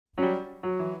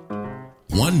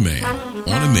One man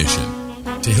on a mission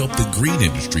to help the green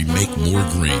industry make more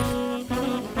green.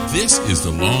 This is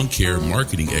the Lawn Care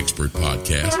Marketing Expert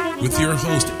Podcast with your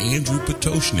host, Andrew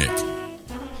Potoshnik.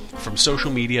 From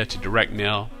social media to direct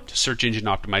mail to search engine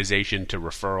optimization to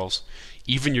referrals,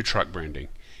 even your truck branding,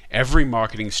 every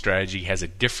marketing strategy has a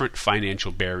different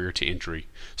financial barrier to entry,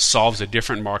 solves a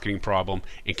different marketing problem,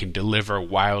 and can deliver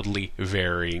wildly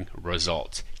varying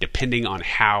results, depending on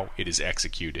how it is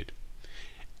executed.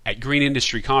 At Green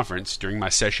Industry Conference, during my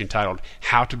session titled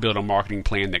How to Build a Marketing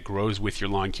Plan That Grows with Your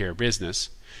Lawn Care Business,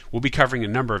 we'll be covering a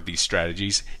number of these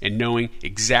strategies and knowing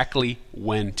exactly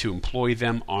when to employ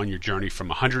them on your journey from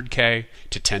 100K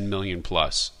to 10 million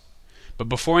plus. But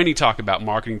before any talk about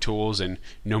marketing tools, and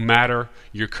no matter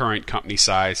your current company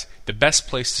size, the best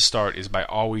place to start is by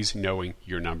always knowing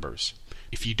your numbers.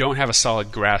 If you don't have a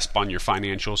solid grasp on your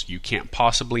financials, you can't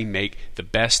possibly make the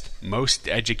best, most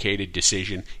educated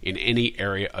decision in any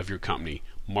area of your company,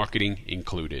 marketing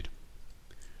included.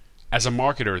 As a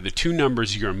marketer, the two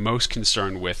numbers you're most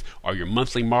concerned with are your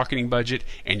monthly marketing budget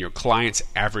and your client's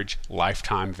average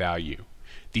lifetime value.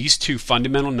 These two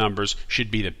fundamental numbers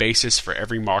should be the basis for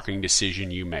every marketing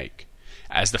decision you make.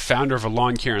 As the founder of a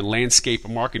lawn care and landscape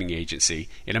marketing agency,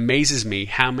 it amazes me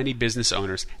how many business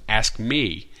owners ask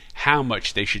me how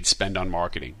much they should spend on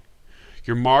marketing.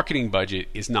 Your marketing budget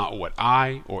is not what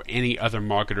I or any other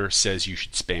marketer says you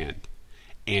should spend.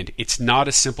 And it's not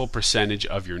a simple percentage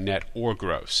of your net or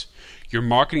gross. Your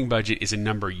marketing budget is a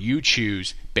number you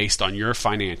choose based on your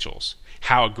financials,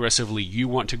 how aggressively you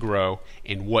want to grow,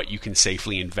 and what you can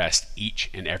safely invest each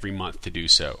and every month to do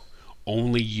so.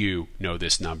 Only you know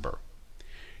this number.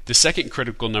 The second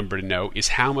critical number to know is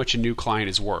how much a new client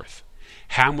is worth.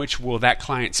 How much will that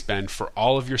client spend for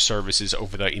all of your services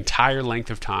over the entire length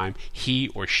of time he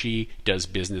or she does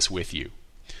business with you?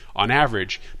 On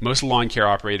average, most lawn care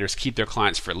operators keep their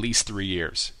clients for at least 3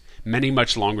 years, many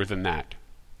much longer than that.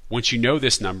 Once you know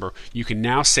this number, you can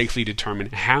now safely determine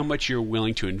how much you're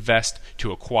willing to invest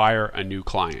to acquire a new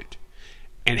client,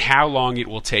 and how long it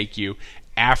will take you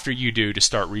after you do to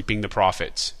start reaping the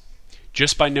profits.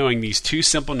 Just by knowing these two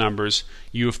simple numbers,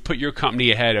 you have put your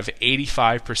company ahead of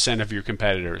 85% of your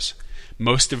competitors.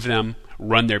 Most of them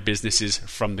run their businesses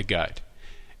from the gut.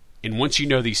 And once you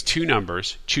know these two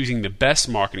numbers, choosing the best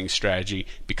marketing strategy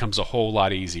becomes a whole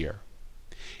lot easier.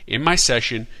 In my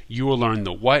session, you will learn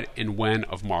the what and when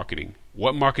of marketing,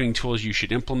 what marketing tools you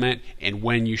should implement, and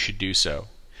when you should do so.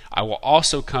 I will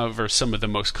also cover some of the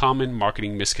most common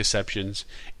marketing misconceptions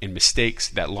and mistakes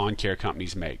that lawn care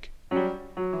companies make.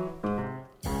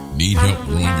 Need help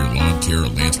growing your lawn care or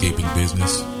landscaping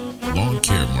business? Lawn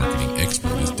Care Marketing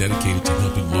Expert is dedicated to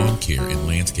helping lawn care and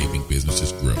landscaping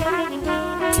businesses grow.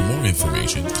 For more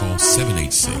information, call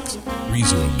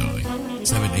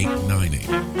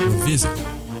 786-309-7898 or visit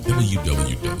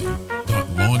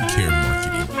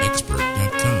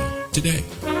www.lawncaremarketingexpert.com today.